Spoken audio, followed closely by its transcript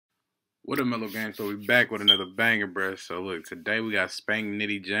What a mellow game. So we back with another banger, bruh. So look, today we got Spank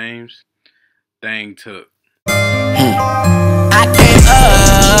Nitti James. Thang took. I came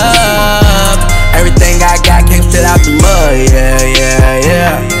up. Everything I got came straight out the mud.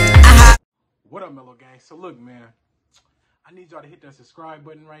 Yeah. What up, mellow gang? So look, man, I need y'all to hit that subscribe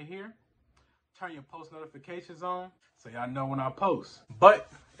button right here. Turn your post notifications on so y'all know when I post.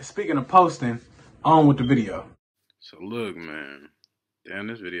 But speaking of posting, on with the video. So look, man. Damn,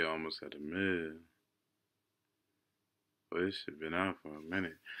 this video almost had a mid. But it should have been out for a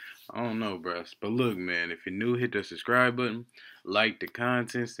minute. I don't know, bruh. But look, man, if you're new, hit the subscribe button. Like the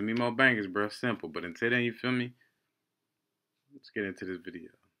content. Send me more bangers, bruh. Simple. But until then, you feel me? Let's get into this video.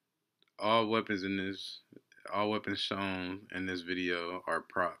 All weapons shown in this video are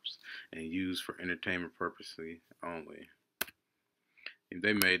props and used for entertainment purposes only. If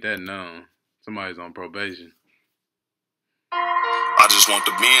they made that known, somebody's on probation. I just want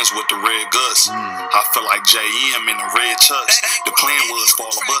the Benz with the red guts. I feel like Jayy-L in the red chucks. The plan was for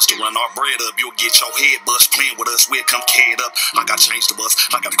all of us to run our bread up. You'll get your head bust playing with us. We'll come carried up. I got change to bust.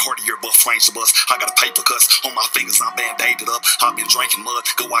 I got a Cartier buff frames to bust. I got a paper cuts on my fingers. I'm band-aided up. I've been drinking mud.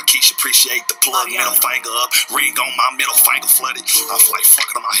 Go Waukesha, appreciate the plug. Middle finger up. Ring on my middle finger flooded. I feel like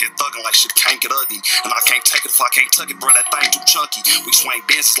fucking on my head thugging like shit can't get ugly. And I can't take it if I can't tuck it, bro. That thing too chunky. We swing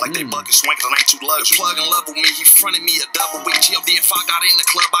Benzes like they bucket. Swing it, it ain't too luxury. Plug and level me. He fronted me a double week. If I got in the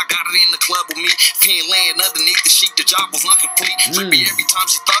club, I got it in the club with me. Pen laying underneath the sheet, the job was incomplete. Drippy every time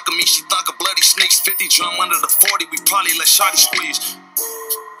she thunk of me, she thunk of bloody sneaks. 50 drum under the 40, we probably let Shotty squeeze.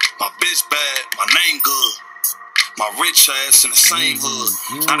 My bitch bad, my name good. My rich ass in the same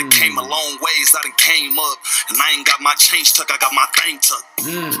hood. I done came a long ways, I done came up. And I ain't got my change tuck, I got my thing tucked.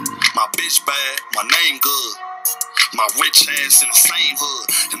 My bitch bad, my name good. My rich ass in the same hood.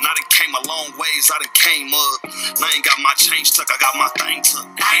 And I done came a long ways, I done came up. And I ain't got my change tuck, I got my thing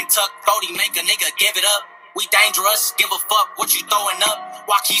tucked. I ain't tuck 40, make a nigga give it up. We dangerous, give a fuck what you throwing up.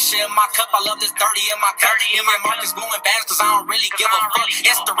 Waukesha in my cup, I love this 30 in my cup. In my markets going bad cause I don't really give a fuck.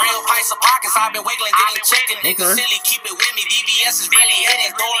 It's the real price of pockets, I've been wiggling, getting chicken. Niggas silly, keep it with me, BBS is really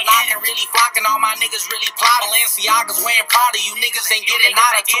hitting. Throwing knocking, really flocking, all my niggas really plotting. Balenciaga's wearing Prada, you niggas ain't getting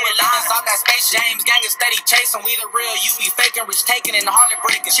out of 211s out that Space James gang is steady chasing. We the real, you be faking, rich taking and heart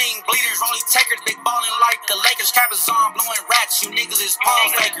breaking. Cheating bleeders, only takers, big ballin' like the Lakers. Cabins on blowing rats, you niggas is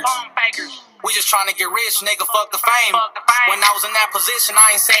palm fakers. We just tryna get rich, nigga, fuck the fame. When I was in that position,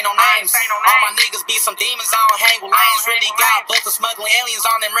 I ain't say no names. All my niggas be some demons, I don't hang with lanes. Really got booked for smuggling aliens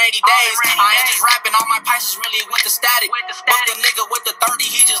on them rainy days. I ain't just rapping, all my prices really with the static. Book the nigga with the 30,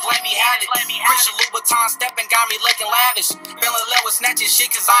 he just let me have it. Christian Louboutin stepping, got me looking lavish. Feeling low with snatching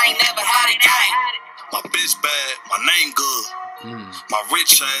shit, cause I ain't never had it, gang. My bitch bad, my name good. My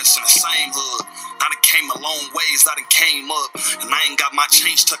rich ass in the same hood. I done came a long ways, I done came up. And I ain't got my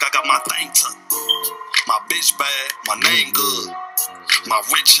change tuck, I got my thing tucked. My bitch bad, my name good. My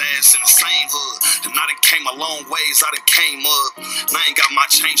rich ass in the same hood. And I done came a long ways, I done came up. And I ain't got my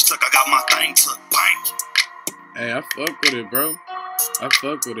change tuck, I got my thing tucked. Bang. Hey, I fuck with it, bro. I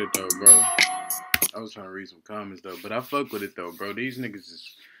fuck with it, though, bro. I was trying to read some comments, though. But I fuck with it, though, bro. These niggas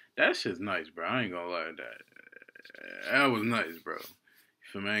is... That shit's nice, bro. I ain't gonna lie to that. That was nice, bro. You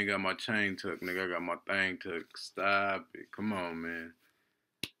feel me? I ain't got my chain tucked, nigga. I got my thing tucked. Stop it. Come on, man.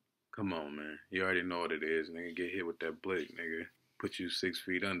 Come on, man. You already know what it is, nigga. Get hit with that blick, nigga. Put you 6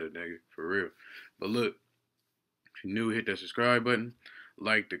 feet under, nigga. For real. But look, if you're new, hit that subscribe button.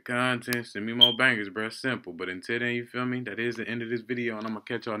 Like the content. Send me more bangers, bro. Simple. But until then, you feel me? That is the end of this video, and I'm gonna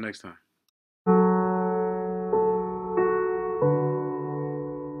catch y'all next time.